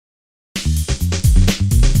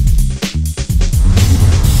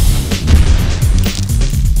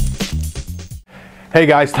Hey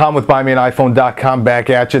guys, Tom with BuyMeAnIPhone.com back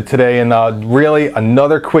at you today, and really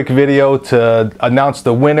another quick video to announce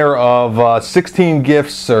the winner of 16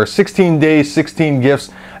 gifts, or 16 days, 16 gifts.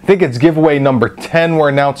 I think it's giveaway number 10 we're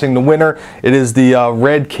announcing the winner. It is the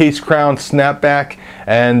red case crown snapback,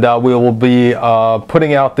 and we will be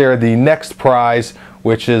putting out there the next prize,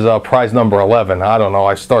 which is prize number 11. I don't know,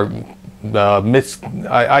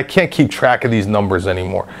 I can't keep track of these numbers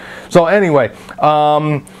anymore. So anyway,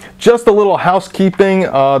 just a little housekeeping.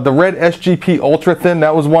 The red SGP Ultra Thin,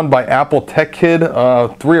 that was won by Apple Tech Kid 3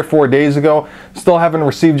 or 4 days ago. Still haven't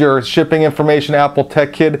received your shipping information, Apple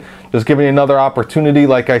Tech Kid. Just giving you another opportunity.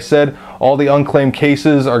 Like I said, all the unclaimed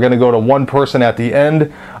cases are going to go to one person at the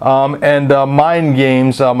end. Mind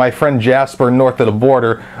Games, my friend Jasper north of the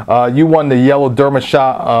border, you won the yellow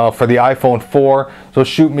Dermashot for the iPhone 4. So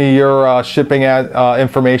shoot me your shipping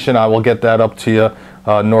information. I will get that up to you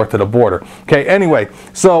north of the border. Okay, anyway,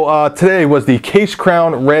 so today was the Case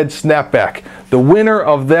Crown Red Snapback. The winner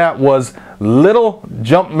of that was Little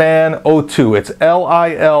Jumpman 02. It's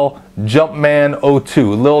L-I-L Jumpman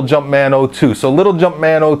 02. Little Jumpman 02. So Little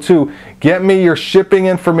Jumpman 02, get me your shipping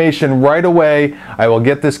information right away. I will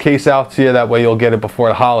get this case out to you. That way you'll get it before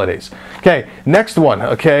the holidays. Okay, next one.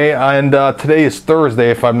 Okay, and today is Thursday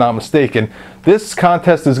if I'm not mistaken. This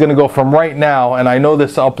contest is going to go from right now, and I know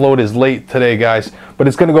this upload is late today, guys, but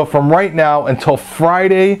it's going to go from right now until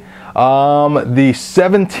Friday, the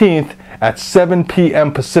 17th at 7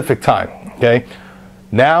 p.m. Pacific time. Okay,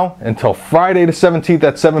 now until Friday the 17th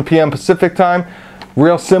at 7 p.m. Pacific time.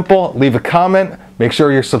 Real simple. Leave a comment. Make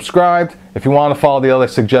sure you're subscribed. If you want to follow the other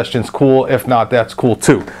suggestions, cool. If not, that's cool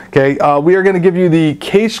too. Okay, we are going to give you the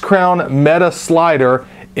Case Crown Meta Slider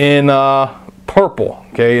in purple.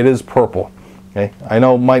 Okay, it is purple. Okay, I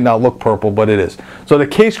know it might not look purple, but it is. So the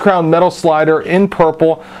Case Crown Metal Slider in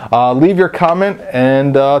purple. Leave your comment,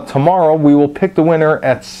 and tomorrow we will pick the winner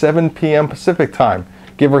at 7 p.m. Pacific time,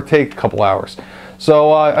 give or take a couple hours.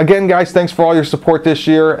 So again, guys, thanks for all your support this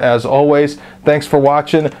year. As always, thanks for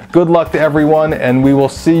watching. Good luck to everyone, and we will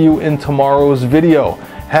see you in tomorrow's video.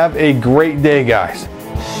 Have a great day, guys.